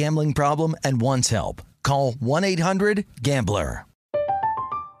has a gambling problem and wants help, call 1-800-GAMBLER.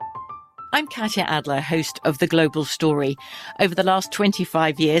 I'm Katya Adler, host of The Global Story. Over the last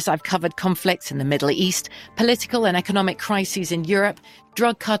 25 years, I've covered conflicts in the Middle East, political and economic crises in Europe,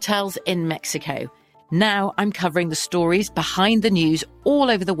 drug cartels in Mexico. Now I'm covering the stories behind the news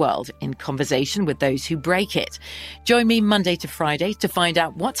all over the world in conversation with those who break it. Join me Monday to Friday to find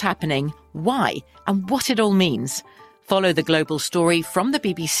out what's happening, why, and what it all means. Follow The Global Story from the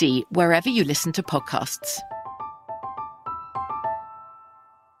BBC wherever you listen to podcasts.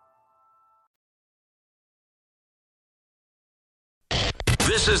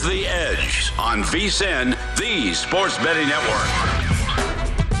 This is The Edge on VSiN, the Sports Betting Network.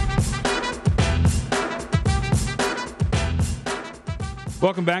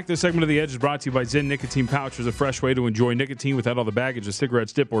 Welcome back. This segment of The Edge is brought to you by Zyn Nicotine Pouches, a fresh way to enjoy nicotine without all the baggage of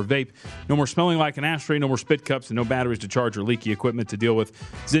cigarettes, dip, or vape. No more smelling like an ashtray, no more spit cups, and no batteries to charge or leaky equipment to deal with.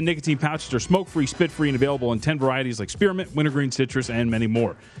 Zyn Nicotine Pouches are smoke-free, spit-free, and available in 10 varieties like spearmint, wintergreen, citrus, and many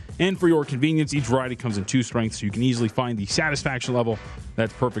more. And for your convenience, each variety comes in 2 strengths, so you can easily find the satisfaction level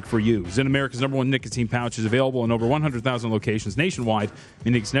that's perfect for you. Zyn, America's #1 nicotine pouch, is available in over 100,000 locations nationwide,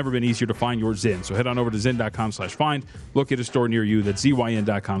 and it's never been easier to find your Zyn. So head on over to Zyn.com/find. Look at a store near you. That's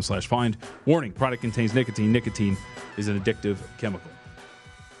ZYN.com/find. Warning, product contains nicotine. Nicotine is an addictive chemical.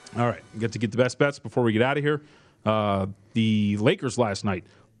 All right, we get to get the best bets before we get out of here. The Lakers last night,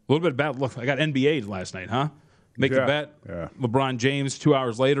 a little bit of bad luck. I got NBA'd last night, huh? Make the bet. Yeah. LeBron James, 2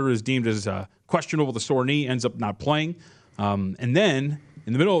 hours later, is deemed as questionable with a sore knee, ends up not playing. And then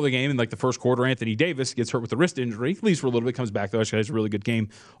in the middle of the game, in like the first quarter, Anthony Davis gets hurt with a wrist injury. Leaves for a little bit, comes back, though. Actually has a really good game.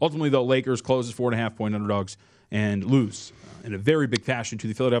 Ultimately, though, Lakers closes 4.5-point underdogs and lose in a very big fashion to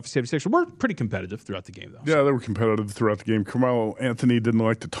the Philadelphia 76ers. We're pretty competitive throughout the game, though. Yeah, they were competitive throughout the game. Carmelo Anthony didn't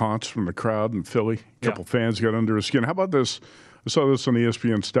like the taunts from the crowd in Philly. A couple fans got under his skin. How about this? I saw this on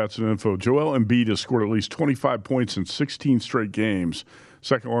ESPN Stats and Info. Joel Embiid has scored at least 25 points in 16 straight games,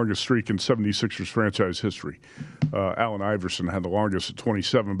 second longest streak in 76ers franchise history. Allen Iverson had the longest at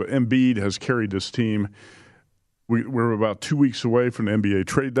 27, but Embiid has carried this team. We're about 2 weeks away from the NBA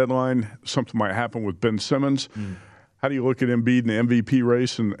trade deadline. Something might happen with Ben Simmons. How do you look at Embiid in the MVP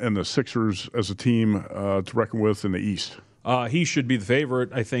race and the Sixers as a team to reckon with in the East? He should be the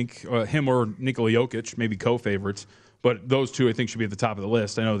favorite, I think. Him or Nikola Jokic, maybe co-favorites. But those two, I think, should be at the top of the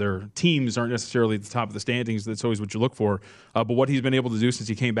list. I know their teams aren't necessarily at the top of the standings. That's always what you look for. But what he's been able to do since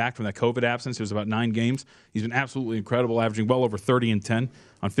he came back from that COVID absence, it was about 9 games. He's been absolutely incredible, averaging well over 30 and 10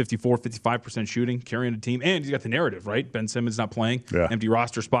 on 55% shooting, carrying the team. And he's got the narrative, right? Ben Simmons not playing, empty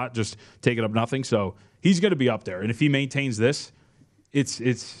roster spot, just taking up nothing. So he's going to be up there. And if he maintains this,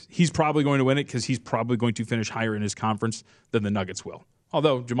 he's probably going to win it because he's probably going to finish higher in his conference than the Nuggets will.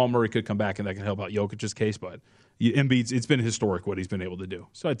 Although Jamal Murray could come back and that can help out Jokic's case, but Embiid's, it's been historic what he's been able to do.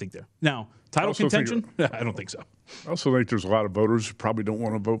 So I think there. Now, title contention? I don't think so. I also think there's a lot of voters who probably don't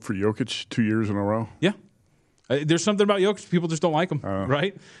want to vote for Jokic 2 years in a row. Yeah. There's something about Jokic. People just don't like him,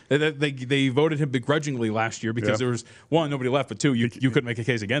 right? They voted him begrudgingly last year because there was, one, nobody left, but two, you couldn't make a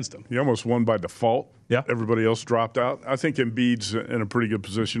case against him. He almost won by default. Yeah. Everybody else dropped out. I think Embiid's in a pretty good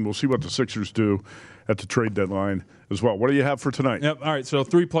position. We'll see what the Sixers do at the trade deadline as well. What do you have for tonight? Yep. All right, so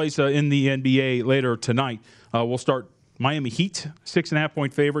 3 plays in the NBA later tonight. We'll start Miami Heat,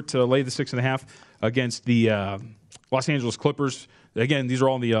 6.5-point favorite to lay the 6.5 against the Los Angeles Clippers. Again, these are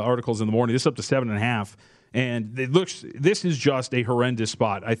all in the articles in the morning. This is up to 7.5. And this is just a horrendous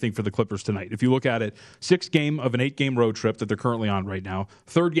spot, I think, for the Clippers tonight. If you look at it, 6th game of an 8-game road trip that they're currently on right now,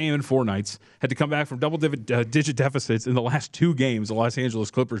 3rd game in 4 nights, had to come back from double-digit deficits in the last 2 games the Los Angeles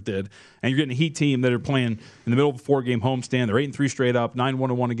Clippers did. And you're getting a Heat team that are playing in the middle of a 4-game homestand. They're 8-3 straight up,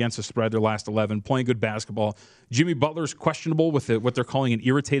 9-1-1 against the spread their last 11, playing good basketball. Jimmy Butler's questionable with what they're calling an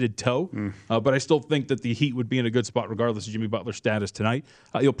irritated toe, but I still think that the Heat would be in a good spot regardless of Jimmy Butler's status tonight.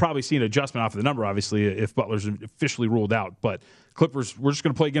 You'll probably see an adjustment off of the number, obviously, if Butler's officially ruled out. But Clippers, we're just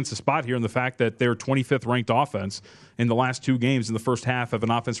going to play against the spot here in the fact that their 25th ranked offense in the last 2 games in the first half have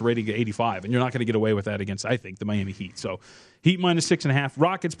an offensive rating of 85, and you're not going to get away with that against, I think, the Miami Heat. So Heat minus 6.5,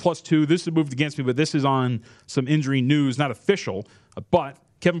 Rockets +2. This has moved against me, but this is on some injury news, not official, but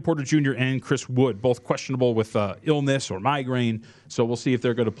Kevin Porter Jr. and Chris Wood, both questionable with illness or migraine. So we'll see if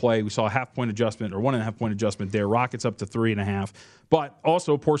they're going to play. We saw a 1.5-point adjustment or 1.5-point adjustment there. Rockets up to 3.5. But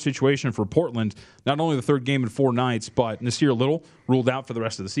also a poor situation for Portland. Not only the 3rd game in 4 nights, but Nasir Little ruled out for the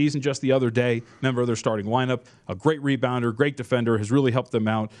rest of the season just the other day. Member of their starting lineup. A great rebounder, great defender, has really helped them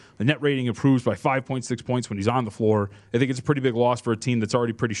out. The net rating improves by 5.6 points when he's on the floor. I think it's a pretty big loss for a team that's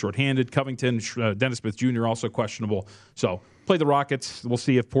already pretty shorthanded. Covington, Dennis Smith Jr. also questionable. So play the Rockets. We'll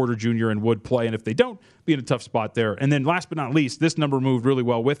see if Porter Jr. and Wood play, and if they don't, be in a tough spot there. And then last but not least, this number moved really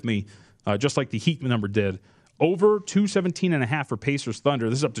well with me, just like the Heat number did. Over 217.5 for Pacers Thunder.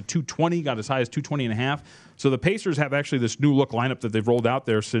 This is up to 220, got as high as 220.5. So the Pacers have actually this new look lineup that they've rolled out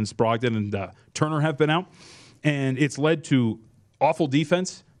there since Brogdon and Turner have been out. And it's led to awful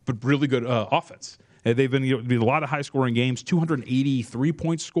defense, but really good offense. They've been a lot of high-scoring games, 283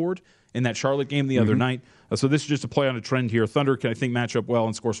 points scored in that Charlotte game the other night. So this is just a play on a trend here. Thunder can, I think, match up well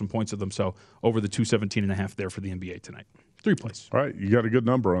and score some points of them. So over the 217.5 there for the NBA tonight. 3 plays. All right, you got a good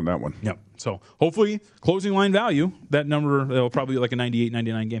number on that one. Yep. So hopefully, closing line value, that number, it'll probably be like a 98,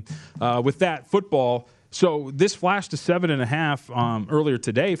 99 game. With that, football. So this flashed to 7.5 earlier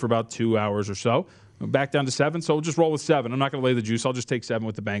today for about 2 hours or so. Back down to 7, so we'll just roll with 7. I'm not going to lay the juice. I'll just take 7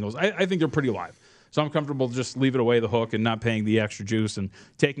 with the Bengals. I think they're pretty live. So I'm comfortable just leave it away the hook and not paying the extra juice and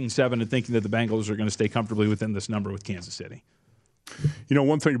taking 7 and thinking that the Bengals are going to stay comfortably within this number with Kansas City. You know,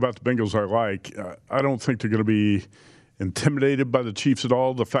 one thing about the Bengals I like, I don't think they're going to be intimidated by the Chiefs at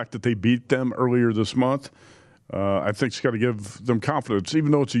all. The fact that they beat them earlier this month, I think it's got to give them confidence.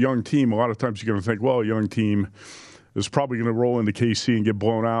 Even though it's a young team, a lot of times you're going to think, well, a young team is probably going to roll into KC and get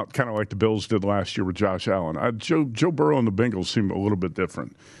blown out, kind of like the Bills did last year with Josh Allen. Joe Burrow and the Bengals seem a little bit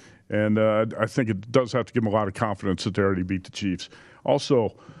different. And I think it does have to give them a lot of confidence that they already beat the Chiefs.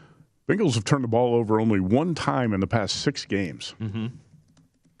 Also, Bengals have turned the ball over only 1 time in the past 6 games. Mm-hmm.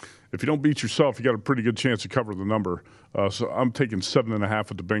 If you don't beat yourself, you got a pretty good chance to cover the number. So I'm taking 7.5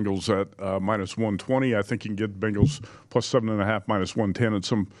 with the Bengals at minus 120. I think you can get the Bengals plus 7.5, minus 110 in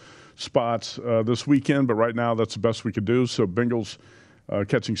some spots this weekend. But right now, that's the best we could do. So Bengals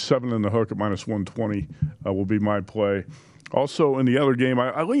catching 7 in the hook at minus 120 will be my play. Also, in the other game,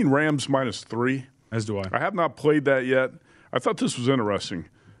 I lean Rams minus 3. As do I. I have not played that yet. I thought this was interesting.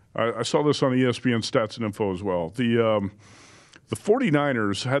 I saw this on ESPN Stats and Info as well. The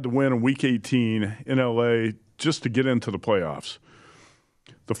 49ers had to win in Week 18 in L.A. just to get into the playoffs.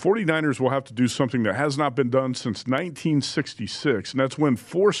 The 49ers will have to do something that has not been done since 1966, and that's win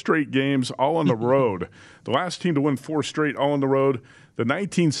 4 straight games all on the road. The last team to win 4 straight all on the road, the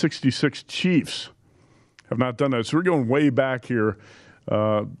 1966 Chiefs, have not done that. So we're going way back here.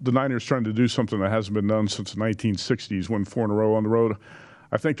 The Niners trying to do something that hasn't been done since the 1960s, win 4 in a row on the road.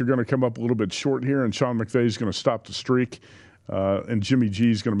 I think they're going to come up a little bit short here, and Sean McVay is going to stop the streak, and Jimmy G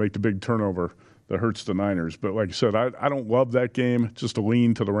is going to make the big turnover that hurts the Niners. But like I said, I don't love that game. Just a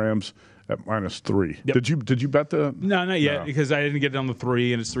lean to the Rams at -3. Yep. Did you bet the? No, not yet, because I didn't get it on the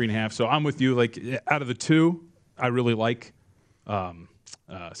 3, and it's 3.5. So I'm with you. Like, out of the 2, I really like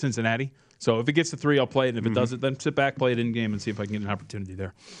Cincinnati. So if it gets to 3, I'll play it. And if it doesn't, then sit back, play it in game, and see if I can get an opportunity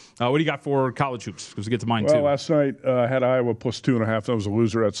there. What do you got for college hoops? Because we get to mine too. Well, last night I had Iowa plus 2.5. That was a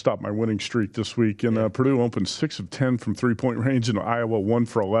loser. That stopped my winning streak this week. And Purdue opened 6 of 10 from 3-point range, and Iowa 1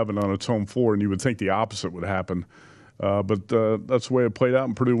 for 11 on its home floor. And you would think the opposite would happen. But that's the way it played out,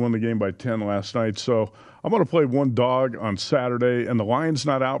 and Purdue won the game by 10 last night. So I'm going to play one dog on Saturday, and the line's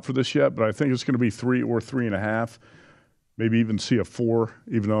not out for this yet, but I think it's going to be 3 or 3.5. Maybe even see a 4,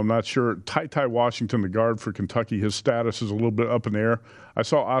 even though I'm not sure. Ty Washington, the guard for Kentucky, his status is a little bit up in the air. I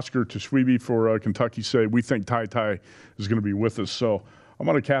saw Oscar Tashwibi for Kentucky say, we think Ty is going to be with us. So I'm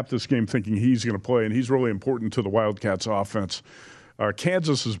going to cap this game thinking he's going to play, and he's really important to the Wildcats offense.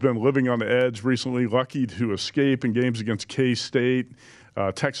 Kansas has been living on the edge recently, lucky to escape in games against K-State,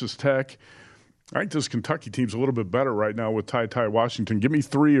 Texas Tech. I think this Kentucky team's a little bit better right now with Ty Washington. Give me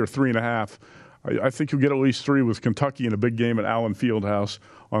 3 or 3.5. I think you'll get at least 3 with Kentucky in a big game at Allen Fieldhouse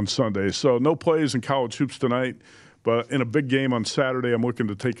on Sunday. So no plays in college hoops tonight, but in a big game on Saturday, I'm looking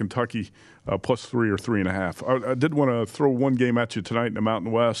to take Kentucky plus 3 or 3.5. I did want to throw one game at you tonight in the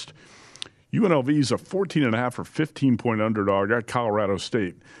Mountain West. UNLV is a 14.5 or 15-point underdog at Colorado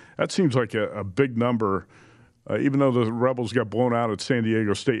State. That seems like a big number. Even though the Rebels got blown out at San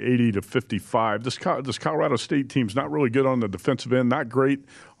Diego State 80-55, this Colorado State team's not really good on the defensive end, not great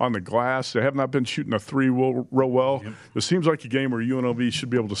on the glass. They have not been shooting a 3 real well. Yep. It seems like a game where UNLV should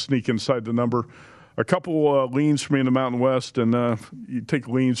be able to sneak inside the number. A couple leans for me in the Mountain West, and you take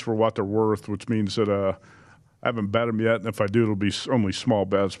leans for what they're worth, which means that I haven't bet them yet, and if I do, it'll be only small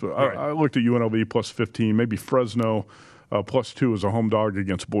bets. But right. I looked at UNLV plus 15, maybe Fresno plus 2 as a home dog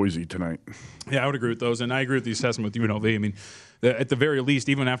against Boise tonight. Yeah, I would agree with those, and I agree with the assessment with UNLV. I mean, at the very least,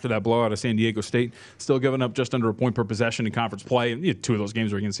 even after that blowout of San Diego State, still giving up just under a point per possession in conference play. And 2 of those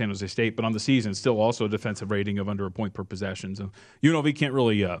games were against San Jose State, but on the season, still also a defensive rating of under a point per possession. So UNLV can't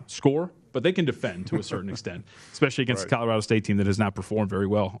really score, but they can defend to a certain extent, especially against the Colorado State team that has not performed very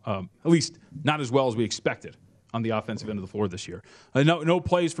well, at least not as well as we expected on the offensive end of the floor this year. No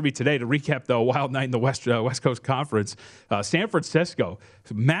plays for me today. To recap, though, wild night in the West Coast Conference. San Francisco,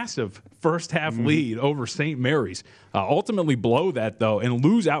 massive first-half lead over St. Mary's. Ultimately blow that, though, and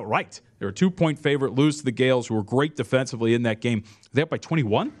lose outright. They're a 2-point favorite, lose to the Gales, who were great defensively in that game. They up by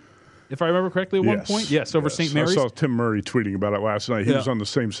 21? If I remember correctly at one point? Yes, over St. Mary's. I saw Tim Murray tweeting about it last night. He was on the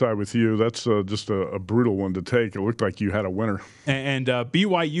same side with you. That's just a brutal one to take. It looked like you had a winner. And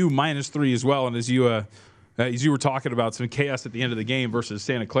BYU -3 as well, and as you were talking about some chaos at the end of the game versus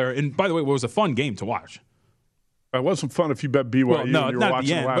Santa Clara. And by the way, it was a fun game to watch. It wasn't fun if you bet BYU. Well, no, and you were not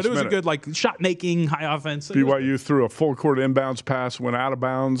watching at the end, but it was a good shot-making, high offense. BYU threw a full-court inbounds pass, went out of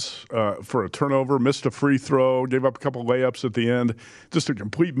bounds for a turnover, missed a free throw, gave up a couple layups at the end. Just a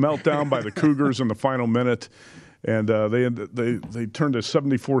complete meltdown by the Cougars in the final minute. And they turned a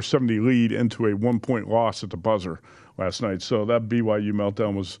 74-70 lead into a 1-point loss at the buzzer last night. So that BYU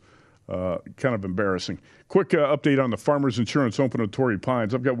meltdown was kind of embarrassing. Quick update on the Farmers Insurance Open at Torrey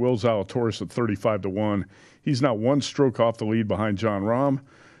Pines. I've got Will Zalatoris at 35-1. He's now 1 stroke off the lead behind John Rahm.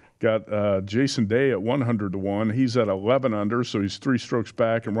 Got Jason Day at 100-1. He's at 11 under, so he's 3 strokes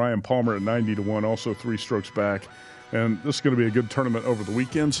back. And Ryan Palmer at 90-1, also 3 strokes back. And this is going to be a good tournament over the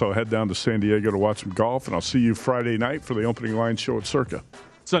weekend, so I'll head down to San Diego to watch some golf. And I'll see you Friday night for the opening line show at Circa.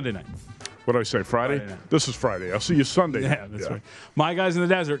 Sunday night. What did I say, Friday? This is Friday. I'll see you Sunday. Yeah, that's right. My Guys in the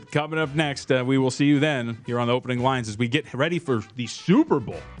Desert coming up next. We will see you then here on the opening lines as we get ready for the Super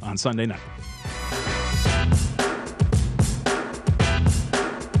Bowl on Sunday night.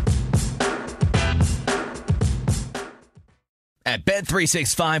 At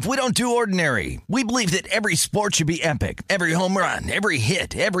Bet365, we don't do ordinary. We believe that every sport should be epic. Every home run, every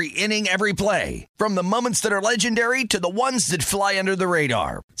hit, every inning, every play. From the moments that are legendary to the ones that fly under the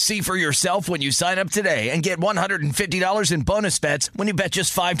radar. See for yourself when you sign up today and get $150 in bonus bets when you bet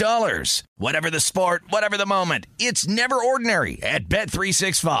just $5. Whatever the sport, whatever the moment, it's never ordinary at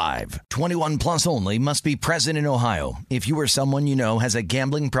Bet365. 21 plus only. Must be present in Ohio. If you or someone you know has a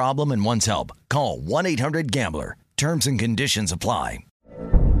gambling problem and wants help, call 1-800-GAMBLER. Terms and conditions apply.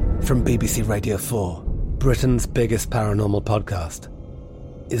 From BBC Radio 4, Britain's biggest paranormal podcast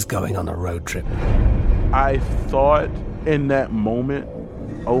is going on a road trip. I thought in that moment,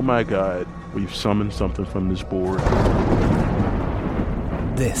 oh my God, we've summoned something from this board.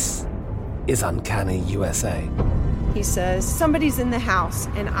 This is Uncanny USA. He says, somebody's in the house,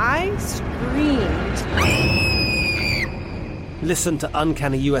 and I screamed. Listen to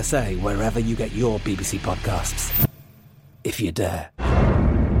Uncanny USA wherever you get your BBC podcasts, if you dare.